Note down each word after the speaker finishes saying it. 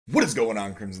What is going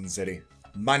on, Crimson City?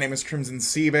 My name is Crimson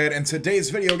CBAD, and today's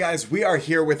video, guys, we are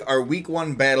here with our Week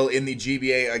 1 battle in the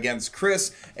GBA against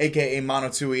Chris, aka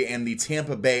Monotooi, and the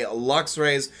Tampa Bay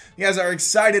Luxrays. If you guys are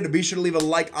excited, be sure to leave a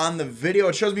like on the video.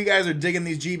 It shows me you guys are digging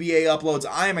these GBA uploads.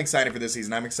 I am excited for this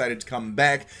season. I'm excited to come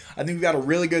back. I think we've got a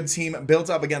really good team built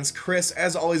up against Chris.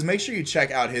 As always, make sure you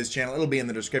check out his channel. It'll be in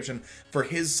the description for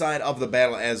his side of the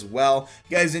battle as well.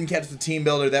 If you guys didn't catch the team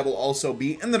builder, that will also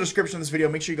be in the description of this video.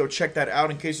 Make sure you go check that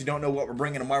out in case you don't know what we're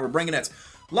bringing and why we're bringing it.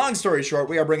 Long story short,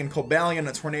 we are bringing Cobalion,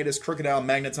 Tornadus, Crocodile,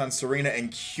 Magneton, Serena,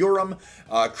 and Kyurem.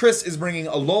 Chris is bringing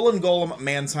Alolan Golem,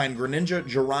 Mantine, Greninja,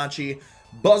 Jirachi,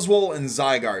 Buzzwole, and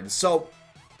Zygarde. So,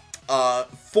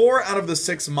 4 out of the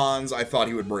 6 Mons I thought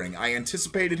he would bring. I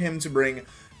anticipated him to bring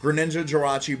Greninja,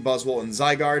 Jirachi, Buzzwole, and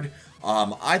Zygarde.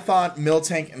 I thought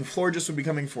Miltank and Florges would be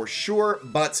coming for sure,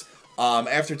 but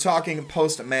after talking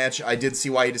post-match, I did see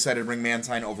why he decided to bring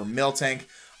Mantine over Miltank.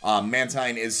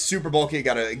 Mantine is super bulky,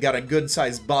 got a good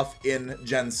sized buff in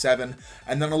Gen 7,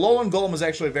 and then Alolan Golem was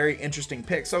actually a very interesting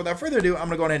pick. So without further ado, I'm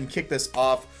going to go ahead and kick this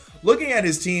off. Looking at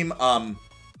his team,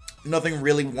 nothing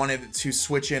really wanted to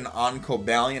switch in on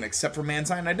Cobalion except for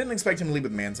Mantine. I didn't expect him to lead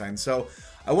with Mantine, so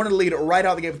I wanted to lead right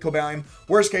out the gate with Cobalion.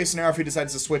 Worst case scenario, if he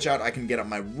decides to switch out, I can get up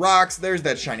my rocks. There's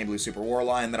that shiny blue Super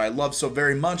Warline that I love so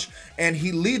very much, and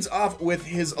he leads off with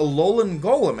his Alolan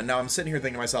Golem, and now I'm sitting here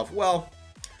thinking to myself, well,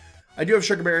 I do have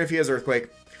Sugar Berry if he has Earthquake.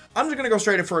 I'm just going to go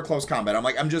straight in for a close combat.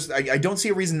 I don't see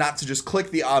a reason not to just click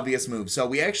the obvious move. So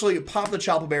we actually pop the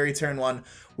Chople Berry turn 1.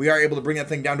 We are able to bring that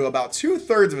thing down to about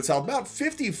 2/3 of its health, about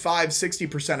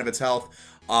 55–60% of its health.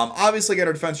 Obviously get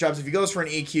our defense drops. If he goes for an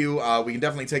EQ, we can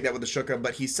definitely take that with the Shuka,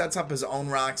 but he sets up his own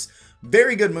rocks.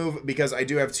 Very good move because I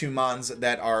do have 2 Mons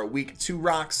that are weak to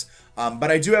rocks. But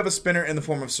I do have a spinner in the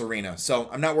form of Serena, so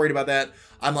I'm not worried about that.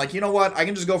 I'm like, you know what? I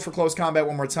can just go for close combat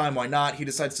one more time. Why not? He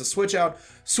decides to switch out.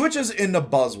 Switches into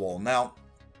Buzzwole. Now,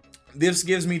 this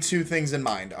gives me 2 things in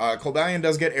mind. Cobalion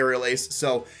does get Aerial Ace,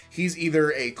 so he's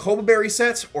either a Cobble Berry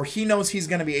set, or he knows he's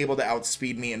going to be able to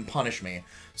outspeed me and punish me.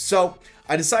 So,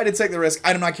 I decided to take the risk.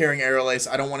 I'm not carrying Aerial Ace.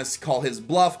 I don't want to call his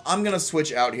bluff. I'm going to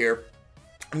switch out here.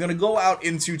 I'm going to go out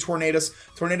into Tornadus.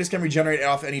 Tornadus can regenerate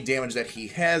off any damage that he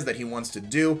has, that he wants to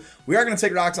do. We are going to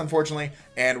take rocks, unfortunately,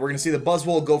 and we're going to see the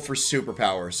Buzzwole go for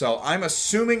superpower. So I'm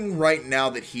assuming right now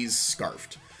that he's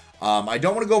Scarfed. I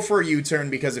don't want to go for a U-turn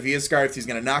because if he is Scarfed, he's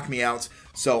going to knock me out.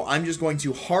 So I'm just going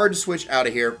to hard switch out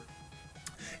of here.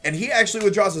 And he actually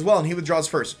withdraws as well, and he withdraws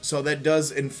first. So that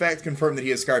does, in fact, confirm that he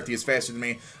is Scarfed. He is faster than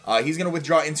me. He's going to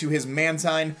withdraw into his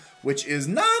Mantine, which is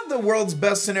not the world's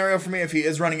best scenario for me if he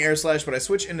is running Air Slash, but I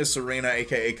switch into Serena,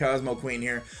 aka Cosmo Queen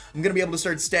here. I'm going to be able to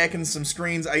start stacking some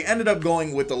screens. I ended up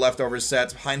going with the leftovers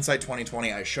sets. Hindsight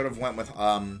 2020, I should have went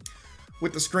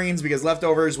with the screens, because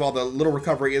leftovers, while the little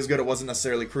recovery is good, it wasn't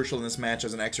necessarily crucial in this match,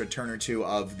 as an extra turn or 2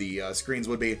 of the screens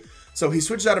would be. So he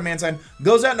switches out of Mantine,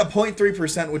 goes out into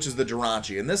 0.3%, which is the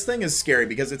Jirachi. And this thing is scary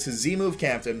because it's his Z-move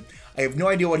captain. I have no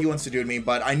idea what he wants to do to me,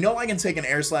 but I know I can take an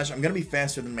Air Slash. I'm going to be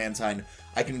faster than Mantine.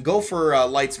 I can go for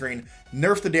Light Screen,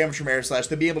 nerf the damage from Air Slash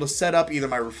to be able to set up either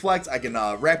my Reflect, I can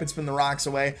Rapid Spin the rocks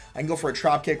away, I can go for a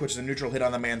Trop Kick, which is a neutral hit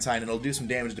on the Mantine, and it'll do some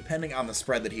damage depending on the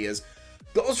spread that he is.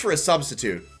 Goes for a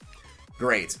Substitute.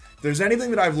 Great. If there's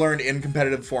anything that I've learned in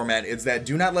competitive format, it's that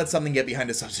do not let something get behind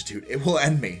a substitute. It will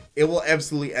end me. It will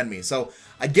absolutely end me. So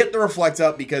I get the Reflect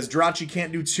up because Jirachi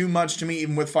can't do too much to me,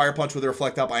 even with Fire Punch with the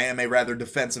Reflect up. I am a rather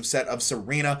defensive set of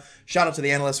Serena. Shout out to the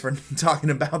analyst for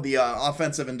talking about the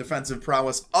offensive and defensive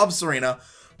prowess of Serena.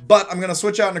 But I'm going to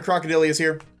switch out into Crocodilius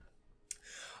here.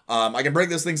 I can break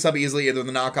this thing sub easily, either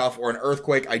the knockoff or an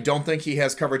Earthquake. I don't think he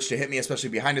has coverage to hit me, especially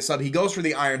behind a sub. He goes for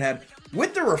the Iron Head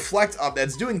with the Reflect up.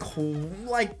 That's doing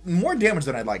like more damage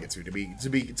than I'd like it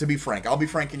to be frank. I'll be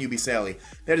frank and you be Sally.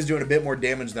 That is doing a bit more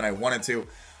damage than I wanted to.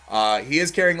 He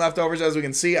is carrying leftovers, as we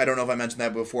can see. I don't know if I mentioned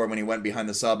that before when he went behind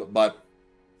the sub, but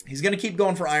he's gonna keep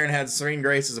going for Iron Head. Serene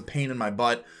Grace is a pain in my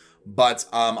butt. But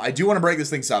I do want to break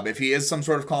this thing sub. If he is some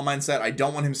sort of Calm Mindset, I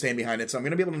don't want him staying behind it. So I'm going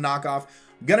to be able to knock off.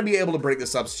 I'm going to be able to break the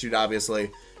substitute,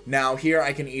 obviously. Now, here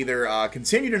I can either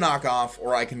continue to knock off,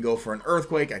 or I can go for an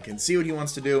Earthquake. I can see what he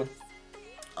wants to do.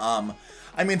 I'm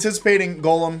anticipating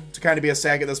Golem to kind of be a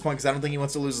sack at this point, because I don't think he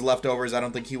wants to lose his leftovers. I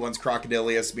don't think he wants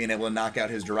Crocodilius being able to knock out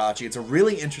his Jirachi. It's a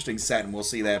really interesting set, and we'll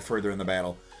see that further in the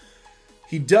battle.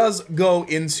 He does go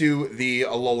into the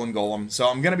Alolan Golem, so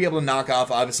I'm going to be able to knock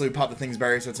off. Obviously, we pop the thing's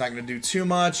berry, so it's not going to do too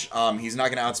much. He's not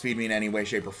going to outspeed me in any way,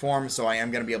 shape, or form, so I am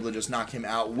going to be able to just knock him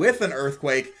out with an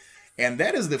Earthquake. And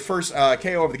that is the first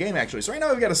KO of the game, actually. So right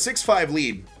now we've got a 6-5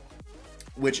 lead,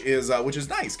 which is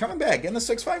nice. Coming back, getting the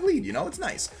 6-5 lead, you know, it's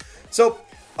nice. So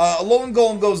Alolan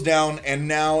Golem goes down, and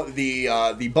now the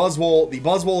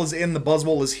Buzzwole is in, the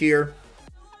Buzzwole is here.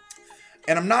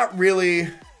 And I'm not really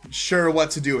sure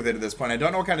what to do with it at this point. I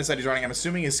don't know what kind of set he's running. I'm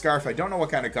assuming his Scarf. I don't know what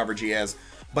kind of coverage he has.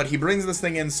 But he brings this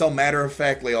thing in so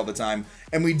matter-of-factly all the time.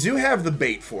 And we do have the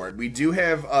bait for it. We do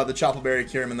have the Choppleberry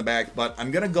Kyurem in the back. But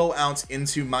I'm going to go out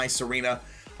into my Serena.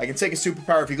 I can take a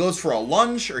superpower if he goes for a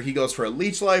lunge or he goes for a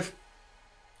leech life.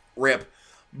 Rip.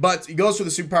 But he goes for the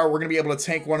superpower. We're going to be able to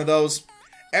tank one of those.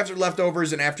 After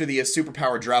leftovers and after the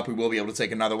superpower drop, we will be able to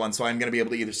take another one. So I'm going to be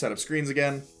able to either set up screens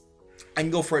again. I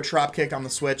can go for a Trop Kick on the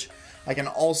switch. I can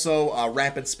also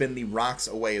rapid spin the rocks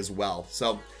away as well.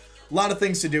 So a lot of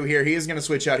things to do here. He is going to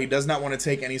switch out. He does not want to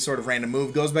take any sort of random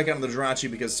move. Goes back out to the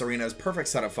Jirachi because Serena is perfect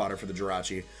setup fodder for the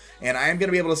Jirachi. And I am going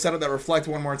to be able to set up that Reflect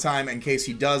one more time in case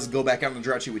he does go back out to the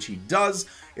Jirachi, which he does.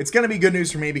 It's going to be good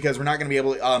news for me because we're not going to be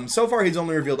able to... so far, he's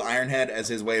only revealed Iron Head as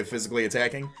his way of physically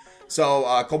attacking. So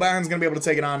Cobalian's going to be able to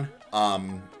take it on.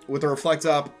 With the Reflect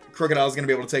up, Crocodile's going to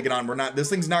be able to take it on. This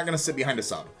thing's not going to sit behind a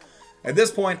sub. At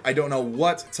this point, I don't know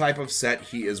what type of set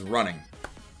he is running.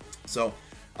 So...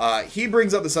 he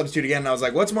brings up the substitute again, and I was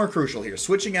like, what's more crucial here?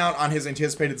 Switching out on his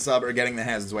anticipated sub or getting the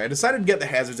hazards away? I decided to get the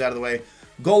hazards out of the way.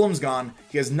 Golem's gone.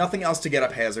 He has nothing else to get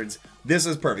up hazards. This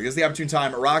is perfect. This is the opportune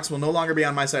time. Rocks will no longer be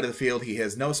on my side of the field. He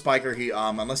has no spiker. He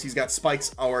unless he's got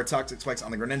spikes or toxic spikes on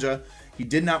the Greninja. He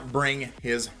did not bring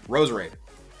his Roserade.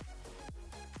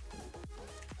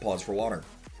 Pause for water.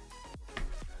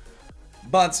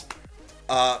 But...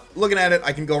 looking at it,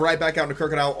 I can go right back out into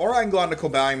Crocodile, or I can go out into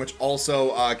Cobalion, which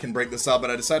also can break this up, but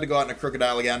I decided to go out into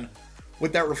Crocodile again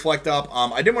with that Reflect up.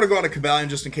 I didn't want to go out into Cobalion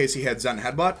just in case he had Zen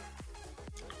Headbutt.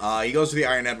 He goes to the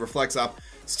Iron Head, Reflects up.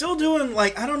 Still doing,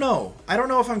 like, I don't know. I don't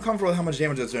know if I'm comfortable with how much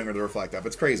damage it's doing with the Reflect up.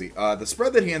 It's crazy. The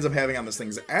spread that he ends up having on this thing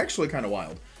is actually kind of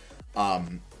wild.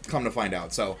 Come to find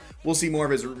out. So we'll see more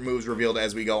of his moves revealed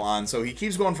as we go on. So he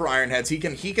keeps going for Iron Heads. He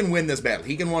can win this battle.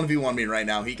 He can 1v1 me right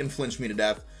now. He can flinch me to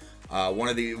death. One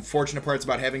of the fortunate parts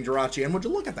about having Jirachi, and would you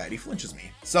look at that, he flinches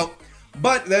me. So,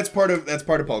 but that's part of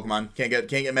Pokemon. Can't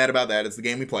get mad about that. It's the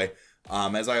game we play,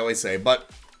 as I always say. But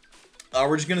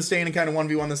we're just gonna stay in and kind of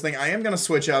 1v1 this thing. I am gonna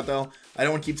switch out though. I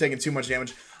don't want to keep taking too much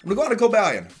damage. I'm gonna go on to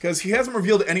Cobalion because he hasn't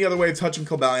revealed any other way of touching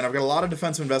Cobalion. I've got a lot of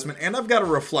defensive investment, and I've got a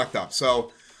Reflect up,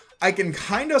 so I can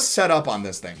kind of set up on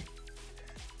this thing.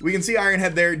 We can see Iron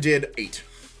Head there did 8.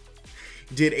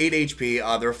 Did 8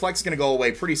 HP. The Reflect's going to go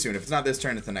away pretty soon. If it's not this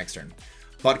turn, it's the next turn.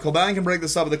 But Cobalion can break the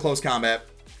sub with the close combat.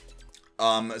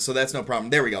 So that's no problem.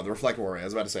 There we go. The Reflect Warrior. I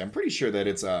was about to say, I'm pretty sure that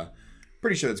it's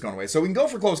going away. So we can go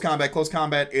for close combat. Close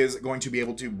combat is going to be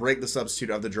able to break the substitute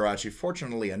of the Jirachi,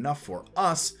 fortunately enough for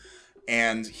us.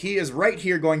 And he is right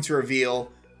here going to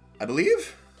reveal, I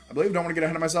believe, don't want to get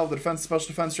ahead of myself, the special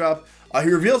defense drop. He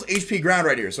reveals HP ground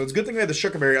right here. So it's a good thing we had the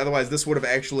Sugar Berry. Otherwise, this would have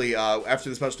actually, after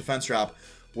the special defense drop,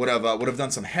 would have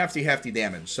done some hefty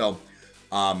damage. So,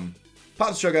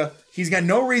 Pops Sugar, he's got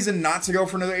no reason not to go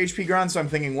for another HP ground, so I'm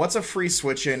thinking, what's a free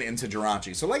switch in into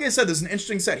Jirachi? So like I said, this is an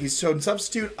interesting set. He's shown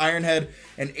Substitute, Iron Head,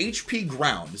 and HP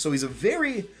ground. So he's a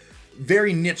very,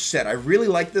 very niche set. I really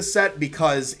like this set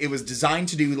because it was designed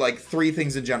to do like 3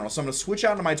 things in general. So I'm going to switch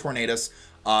out into my Tornadus.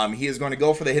 He is going to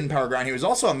go for the Hidden Power ground. He was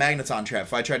also a Magneton trap.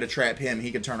 If I tried to trap him,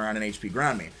 he could turn around and HP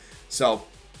ground me. So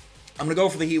I'm going to go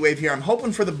for the Heat Wave here. I'm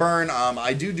hoping for the burn.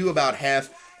 I do about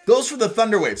half. Goes for the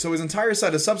Thunder Wave. So his entire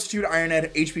set is Substitute, Iron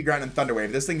Head, HP Ground, and Thunder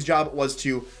Wave. This thing's job was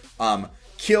to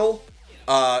kill,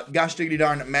 gosh diggity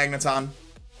darn, Magneton.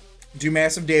 Do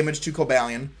massive damage to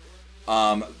Cobalion.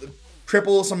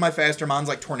 Cripple some of my faster mons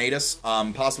like Tornadus,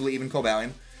 possibly even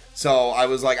Cobalion. So I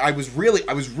was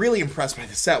really impressed by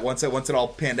the set once it all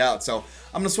panned out. So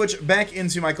I'm going to switch back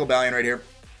into my Cobalion right here.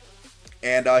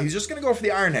 And he's just going to go for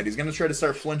the Iron Head. He's going to try to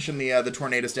start flinching the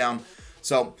Tornadus down.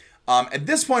 So at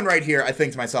this point right here, I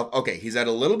think to myself, okay, he's at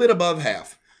a little bit above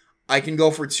half. I can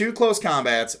go for 2 close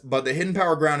combats, but the Hidden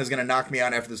Power ground is going to knock me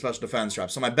out after the special defense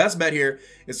drop. So my best bet here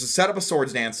is to set up a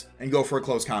Swords Dance and go for a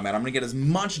close combat. I'm going to get as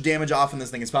much damage off in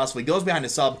this thing as possible. He goes behind a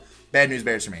sub. Bad news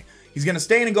bears for me. He's going to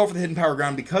stay in and go for the Hidden Power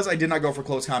ground. Because I did not go for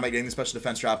close combat getting the special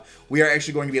defense drop, we are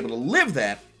actually going to be able to live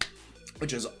that,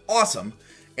 which is awesome.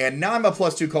 And now I'm a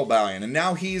 +2 Cobalion, and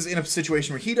now he's in a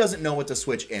situation where he doesn't know what to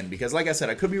switch in, because like I said,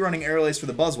 I could be running Air Lace for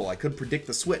the Buzzwole. I could predict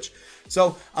the switch.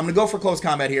 So I'm going to go for close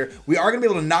combat here. We are going to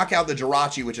be able to knock out the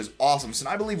Jirachi, which is awesome. So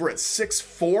now I believe we're at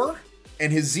 6-4,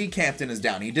 and his Z Captain is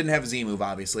down. He didn't have a Z move,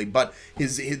 obviously, but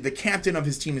the captain of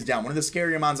his team is down. One of the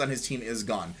scarier mons on his team is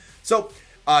gone. So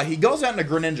he goes out into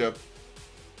Greninja,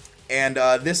 and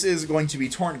this is going to be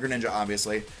Torrent Greninja,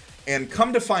 obviously. And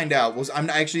come to find out, I'm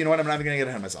actually, you know what, I'm not even going to get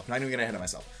ahead of myself. Not even going to get ahead of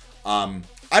myself.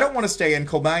 I don't want to stay in.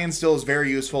 Cobalion still is very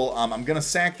useful. I'm going to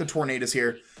sack the Tornadus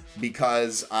here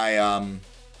because I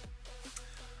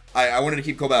wanted to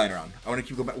keep Cobalion around.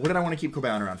 What did I want to keep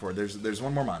Cobalion around for? There's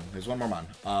one more mon. There's one more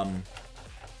mon.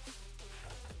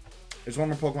 There's one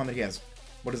more Pokemon that he has.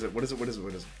 What is it? What is it? What is it?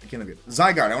 What is it? I can't look at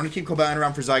Zygarde. I want to keep Cobalion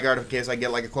around for Zygarde in case I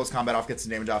get like a close combat off, get some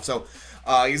damage off. So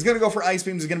he's going to go for Ice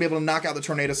Beams. He's going to be able to knock out the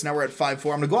Tornado. So now we're at 5-4. I'm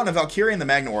going to go on a Valkyrie and the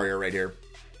Magna Warrior right here.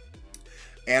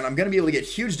 And I'm going to be able to get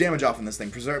huge damage off on this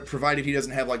thing, provided he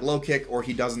doesn't have like Low Kick or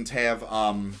he doesn't have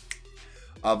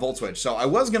Volt Switch. So I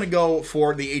was going to go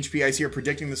for the HP Ice here,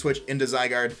 predicting the switch into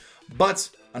Zygarde. But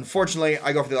unfortunately,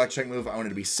 I go for the Electric move. I wanted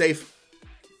to be safe.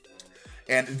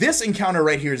 And this encounter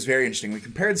right here is very interesting. We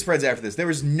compared spreads after this. There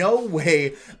was no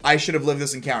way I should have lived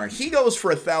this encounter. He goes for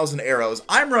 1,000 arrows.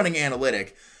 I'm running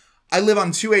Analytic. I live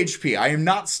on 2 HP. I am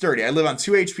not sturdy. I live on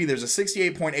 2 HP. There's a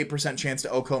 68.8% chance to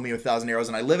OHKO me with 1,000 arrows,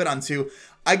 and I live it on 2.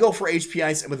 I go for HP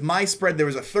Ice, and with my spread, there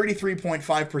was a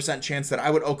 33.5% chance that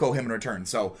I would OHKO him in return.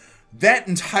 So that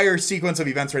entire sequence of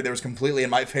events right there was completely in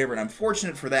my favor, and I'm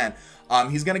fortunate for that.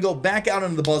 He's going to go back out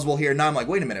into the Buzzwole here. Now I'm like,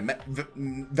 wait a minute.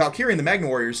 Valkyrie and the Magna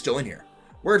Warrior is still in here.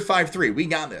 We're at 5-3. We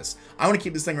got this. I want to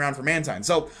keep this thing around for Mantine.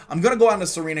 So I'm going to go on to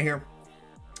Serena here.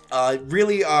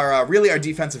 Really our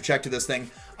defensive check to this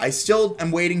thing. I still am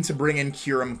waiting to bring in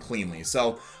Kyurem cleanly.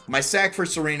 So my sack for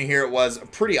Serena here was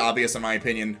pretty obvious in my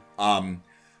opinion.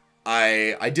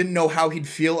 I didn't know how he'd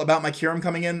feel about my Kyurem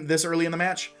coming in this early in the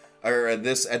match. Or at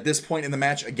this point in the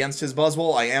match against his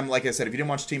Buzzwole. I am, like I said, if you didn't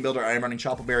watch Team Builder, I am running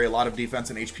Chople Berry, a lot of defense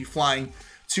and HP flying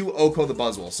to OHKO the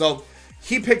Buzzwole. So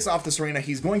he picks off the Serena.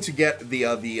 He's going to get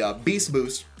the Beast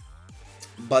Boost,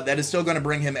 but that is still going to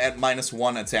bring him at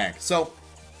 -1 attack. So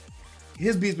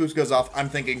his Beast Boost goes off. I'm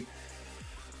thinking,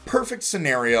 perfect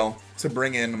scenario to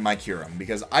bring in my Kyurem,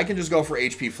 because I can just go for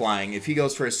HP flying. If he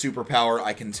goes for his superpower,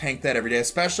 I can tank that every day,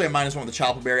 especially at -1 with the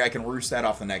Chople Berry. I can roost that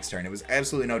off the next turn. It was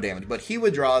absolutely no damage, but he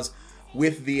withdraws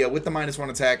with the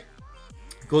 -1 attack,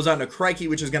 goes on to Crikey,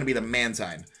 which is going to be the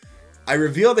Mantine. I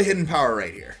reveal the hidden power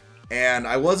right here. And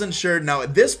I wasn't sure. Now,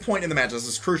 at this point in the match, this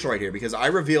is crucial right here, because I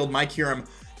revealed my Kyurem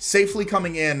safely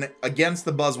coming in against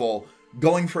the Buzzwole,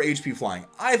 going for HP flying.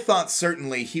 I thought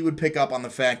certainly he would pick up on the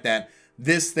fact that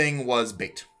this thing was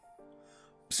bait.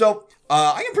 So,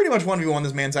 I can pretty much 1v1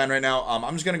 this Mantine right now.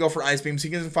 I'm just going to go for Ice Beams. He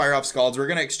can fire off Scalds. We're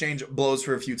going to exchange blows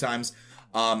for a few times.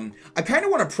 I kind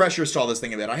of want to pressure stall this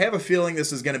thing a bit. I have a feeling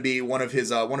this is going to be one of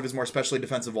his more specially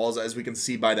defensive walls, as we can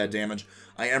see by that damage.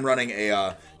 I am running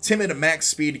a timid max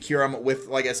speed Kyurem with,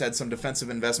 like I said, some defensive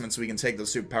investments so we can take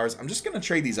those superpowers. I'm just going to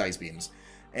trade these Ice Beams.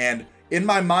 And in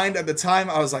my mind at the time,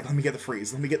 I was like, let me get the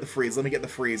freeze, let me get the freeze, let me get the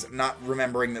freeze, not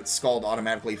remembering that Scald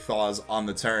automatically thaws on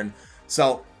the turn.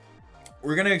 So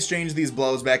we're going to exchange these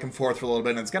blows back and forth for a little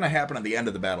bit, and it's going to happen at the end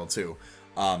of the battle too.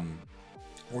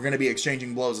 We're going to be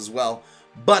exchanging blows as well.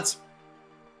 But,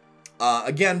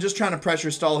 again, just trying to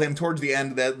pressure stall him towards the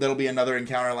end. That'll be another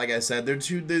encounter, like I said. The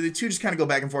two just kind of go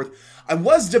back and forth. I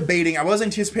was debating, I was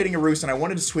anticipating a Roost, and I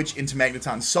wanted to switch into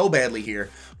Magneton so badly here.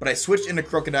 But I switched into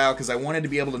Crocodile because I wanted to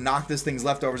be able to knock this thing's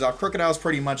leftovers off. Crocodile's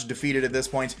pretty much defeated at this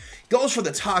point. Goes for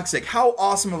the Toxic. How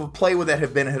awesome of a play would that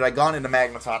have been had I gone into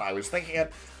Magneton? I was thinking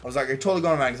it. I was like, I'm totally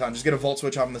going to Magneton. Just get a Volt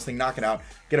Switch off on this thing, knock it out.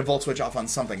 Get a Volt Switch off on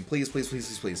something. Please, please, please,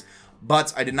 please, please.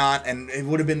 But I did not, and it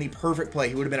would have been the perfect play.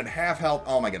 He would have been at half health.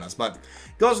 Oh my goodness. But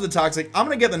goes for the Toxic. I'm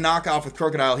going to get the knockoff with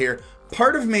Crocodile here.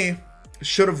 Part of me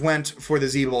should have went for the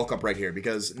Z-Bulk up right here,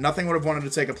 because nothing would have wanted to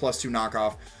take a +2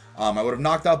 knockoff. I would have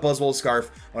knocked out Buzzwole's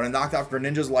Scarf. I would have knocked off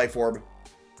Greninja's Life Orb.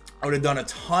 I would have done a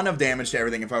ton of damage to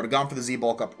everything if I would have gone for the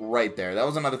Z-Bulk up right there. That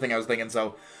was another thing I was thinking.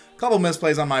 So a couple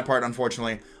misplays on my part,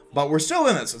 unfortunately. But we're still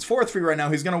in this. It's 4-3 right now.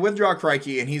 He's going to withdraw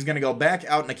Crikey, and he's going to go back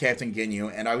out into Captain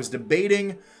Ginyu. And I was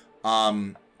debating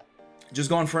just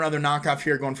going for another knockoff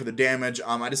here, going for the damage.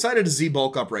 I decided to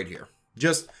Z-Bulk up right here.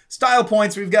 Just style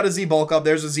points. We've got a Z-Bulk up.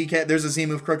 There's a Z-Cat. There's a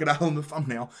Z-Move Crocodile in the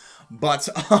thumbnail. But,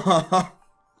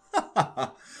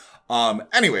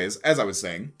 anyways, as I was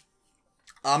saying,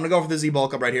 I'm going to go for the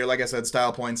Z-Bulk up right here. Like I said,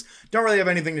 style points. Don't really have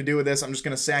anything to do with this. I'm just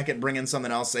going to sack it, bring in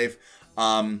something else safe.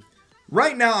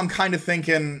 Right now, I'm kind of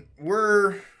thinking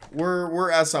we're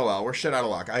SOL. We're shit out of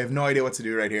luck. I have no idea what to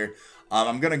do right here.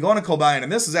 I'm going to go into Cobalion,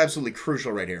 and this is absolutely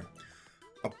crucial right here.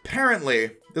 Apparently,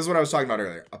 this is what I was talking about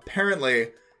earlier.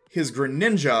 Apparently, his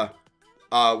Greninja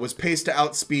was paced to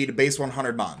outspeed base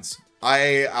 100 Mons.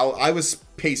 I was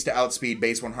paced to outspeed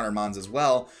base 100 Mons as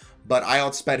well, but I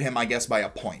outsped him, I guess, by a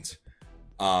point.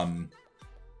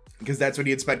 Because that's what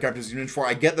he had sped characters unit for.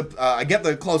 I get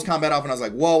the close combat off, and I was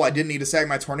like, whoa, I didn't need to sag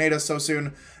my Tornado so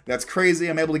soon. That's crazy.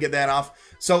 I'm able to get that off.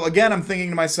 So again, I'm thinking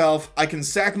to myself, I can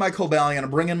sack my Cobalion,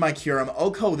 bring in my Kyurem,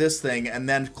 OHKO this thing, and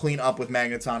then clean up with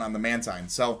Magneton on the Mantine.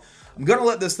 So I'm going to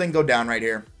let this thing go down right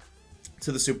here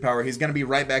to the superpower. He's going to be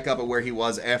right back up at where he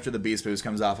was after the Beast Boost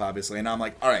comes off, obviously. And I'm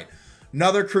like, all right,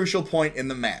 another crucial point in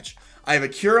the match. I have a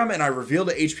Kyurem, and I revealed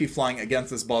a HP flying against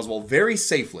this Buzzwole very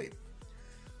safely.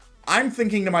 I'm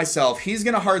thinking to myself, he's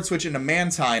going to hard switch into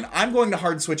Mantine. I'm going to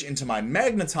hard switch into my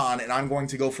Magneton, and I'm going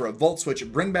to go for a Volt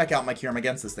Switch, bring back out my Kyurem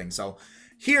against this thing. So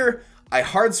here, I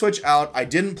hard switch out. I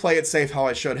didn't play it safe how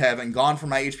I should have, and gone for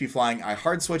my HP flying. I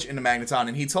hard switch into Magneton,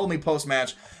 and he told me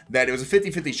post-match that it was a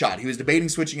 50-50 shot. He was debating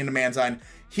switching into Mantine.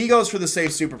 He goes for the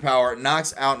safe superpower,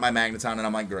 knocks out my Magneton, and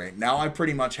I'm like, great. Now I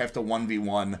pretty much have to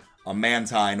 1v1 a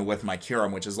Mantine with my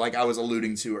Kyurem, which is like I was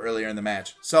alluding to earlier in the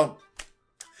match. So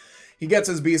he gets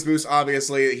his Beast Boost,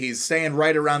 obviously. He's staying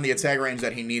right around the attack range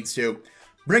that he needs to.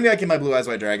 Bring back in my Blue Eyes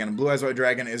White Dragon. And Blue Eyes White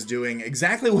Dragon is doing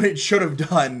exactly what it should have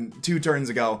done 2 turns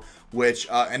ago, which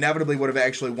inevitably would have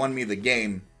actually won me the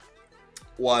game,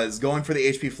 was going for the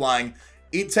HP flying,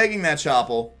 taking that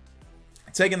Chople,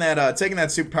 taking that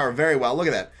superpower very well. Look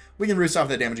at that. We can roost off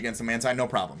that damage against the Mantine, no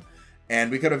problem.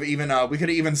 And we could have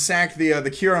even sacked the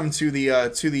Kyurem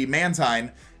to the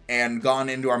Mantine and gone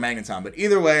into our Magneton. But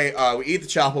either way, we eat the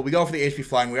Chople, we go for the HP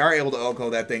flying, we are able to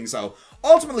OHKO that thing. So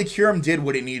ultimately, Kyurem did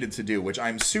what it needed to do, which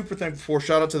I'm super thankful for.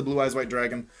 Shout out to the Blue Eyes White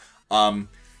Dragon.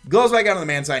 Goes back out of the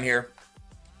Mantine here.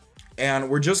 And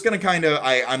we're just going to kind of,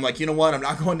 I'm like, you know what? I'm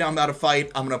not going down without a fight.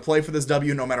 I'm going to play for this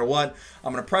W no matter what.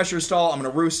 I'm going to pressure stall. I'm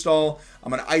going to roost stall. I'm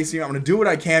going to ice him. I'm going to do what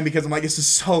I can because I'm like, this is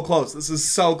so close. This is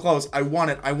so close. I want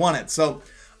it. I want it. So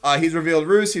he's revealed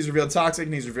Roost. He's revealed Toxic.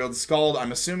 And he's revealed Scald.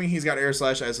 I'm assuming he's got Air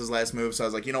Slash as his last move. So I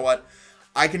was like, you know what?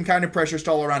 I can kind of pressure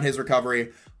stall around his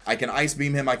recovery. I can Ice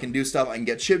Beam him. I can do stuff. I can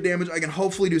get chip damage. I can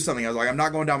hopefully do something. I was like, I'm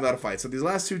not going down without a fight. So these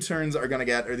last 2 turns are going to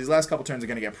get, or these last couple turns are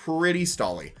going to get pretty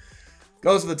stally.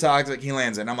 Goes for the Toxic, he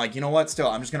lands it. And I'm like, you know what? Still,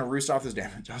 I'm just going to roost off this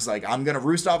damage. I was like, I'm going to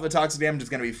roost off the Toxic damage.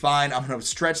 It's going to be fine. I'm going to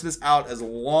stretch this out as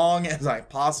long as I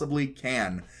possibly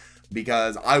can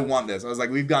because I want this. I was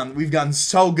like, we've gotten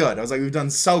so good. I was like, we've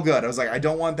done so good. I was like, I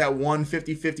don't want that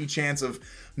 1/50-50 chance of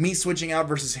me switching out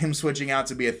versus him switching out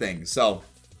to be a thing. So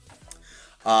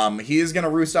he is going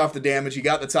to roost off the damage. He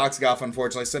got the Toxic off,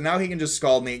 unfortunately. So now he can just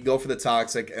Scald me, go for the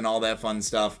Toxic and all that fun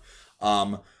stuff.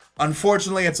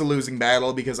 Unfortunately, it's a losing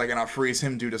battle because I cannot freeze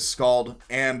him due to Scald.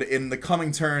 And in the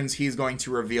coming turns, he's going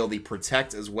to reveal the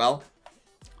Protect as well.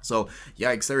 So,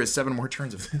 yikes, there is 7 more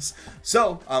turns of this.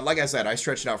 So, like I said, I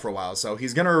stretched it out for a while. So,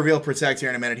 he's going to reveal Protect here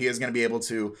in a minute. He is going to be able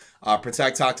to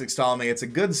Protect, Toxic, Stall me. It's a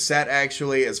good set,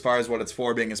 actually, as far as what it's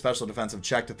for, being a special defensive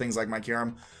check to things like my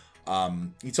Kyurem.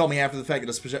 He told me after the fact that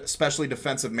a specially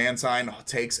defensive Mantine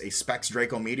takes a Specs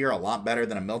Draco Meteor a lot better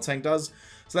than a Miltank does.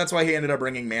 So that's why he ended up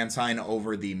bringing Mantine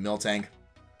over the Miltank.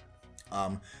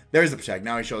 There's the Protect.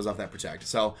 Now he shows off that Protect.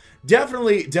 So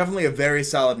definitely a very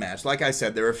solid match. Like I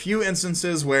said, there are a few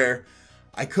instances where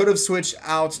I could have switched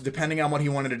out depending on what he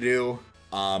wanted to do.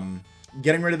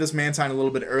 Getting rid of this Mantine a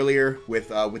little bit earlier with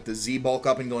the Z bulk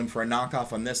up and going for a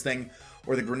knockoff on this thing,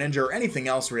 or the Greninja, or anything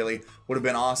else really, would have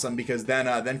been awesome, because then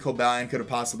Cobalion could have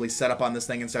possibly set up on this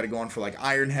thing instead of going for like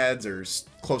Iron Heads or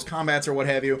close combats or what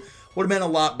have you. Would have been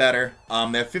a lot better.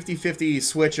 That 50-50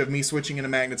 switch of me switching into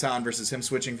Magneton versus him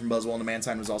switching from Buzzwole into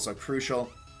Mantine was also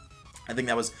crucial. I think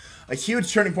that was a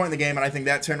huge turning point in the game, and I think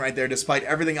that turn right there, despite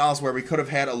everything else where we could have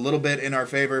had a little bit in our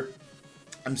favor,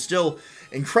 I'm still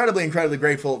incredibly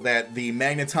grateful that the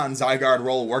Magneton Zygarde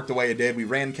roll worked the way it did. We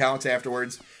ran counts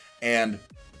afterwards, and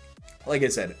like I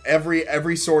said,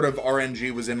 every sort of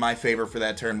RNG was in my favor for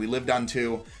that turn. We lived on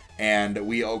 2, and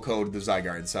we OHKO'd the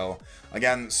Zygarde. So,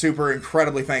 again,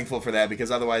 incredibly thankful for that, because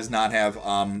otherwise not have.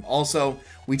 Also,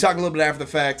 we talked a little bit after the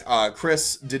fact.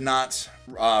 Chris did not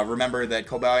remember that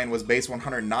Cobalion was base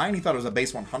 109. He thought it was a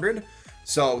base 100.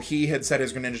 So, he had set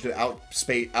his Greninja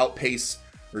to outpace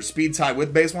or speed tie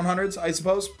with base 100s, I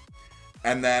suppose.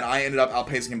 And then I ended up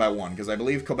outpacing him by 1, because I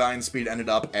believe Cobalion's speed ended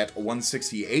up at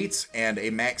 168, and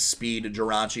a max speed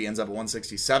Jirachi ends up at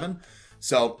 167.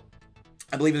 So,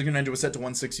 I believe his Greninja was set to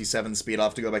 167 speed. I'll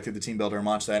have to go back through the team builder and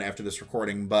watch that after this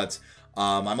recording, but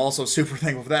I'm also super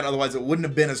thankful for that. Otherwise, it wouldn't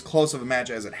have been as close of a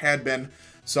match as it had been.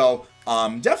 So,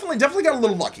 definitely got a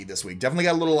little lucky this week. Definitely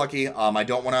got a little lucky. I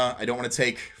don't wanna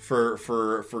take for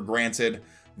granted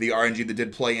the RNG that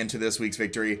did play into this week's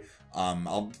victory.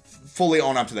 I'll fully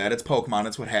own up to that. It's Pokemon.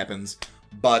 It's what happens.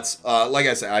 But, like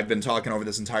I said, I've been talking over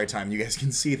this entire time. You guys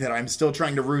can see that I'm still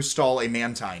trying to roost stall a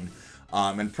Mantine,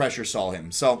 and pressure stall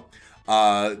him. So,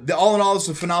 all in all, it's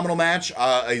a phenomenal match.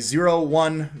 A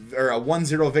 0-1, or a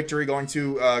 1-0 victory going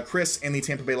to, Chris and the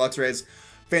Tampa Bay Luxrays.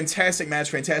 Fantastic match,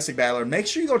 fantastic battler. Make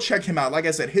sure you go check him out. Like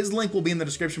I said, his link will be in the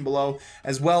description below,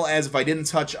 as well as, if I didn't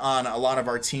touch on a lot of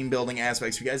our team building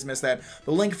aspects, if you guys missed that,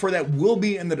 the link for that will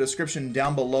be in the description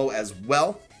down below as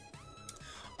well.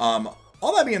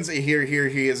 All that being said, here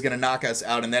he is going to knock us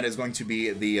out, and that is going to be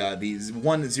the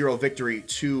 1-0 victory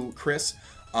to Chris.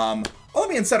 All that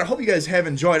being said, I hope you guys have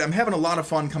enjoyed. I'm having a lot of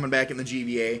fun coming back in the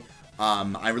GBA.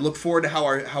 I look forward to how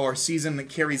our season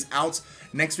carries out.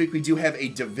 Next week we do have a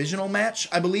divisional match,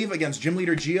 I believe, against Gym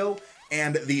Leader Gio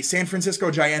and the San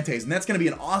Francisco Giants, and that's going to be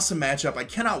an awesome matchup. I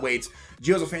cannot wait.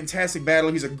 Gio's a fantastic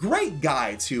battler. He's a great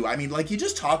guy, too. I mean, like, you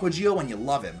just talk with Gio and you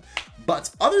love him. But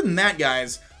other than that,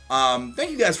 guys,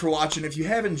 thank you guys for watching. If you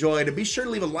have enjoyed, be sure to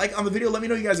leave a like on the video. Let me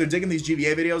know you guys are digging these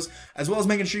GBA videos, as well as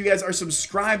making sure you guys are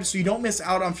subscribed so you don't miss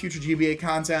out on future GBA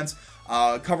content,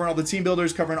 covering all the team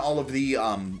builders, covering all of the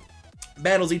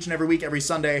battles each and every week, every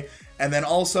Sunday, and then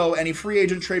also any free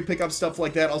agent trade pickup stuff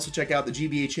like that. Also check out the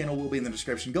GBA channel, will be in the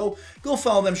description. Go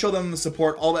follow them, show them the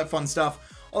support, all that fun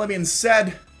stuff. All that being said, I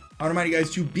want to remind you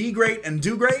guys to be great and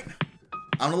do great.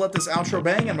 I'm gonna let this outro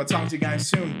bang. I'm gonna talk to you guys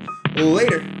soon.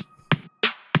 Later.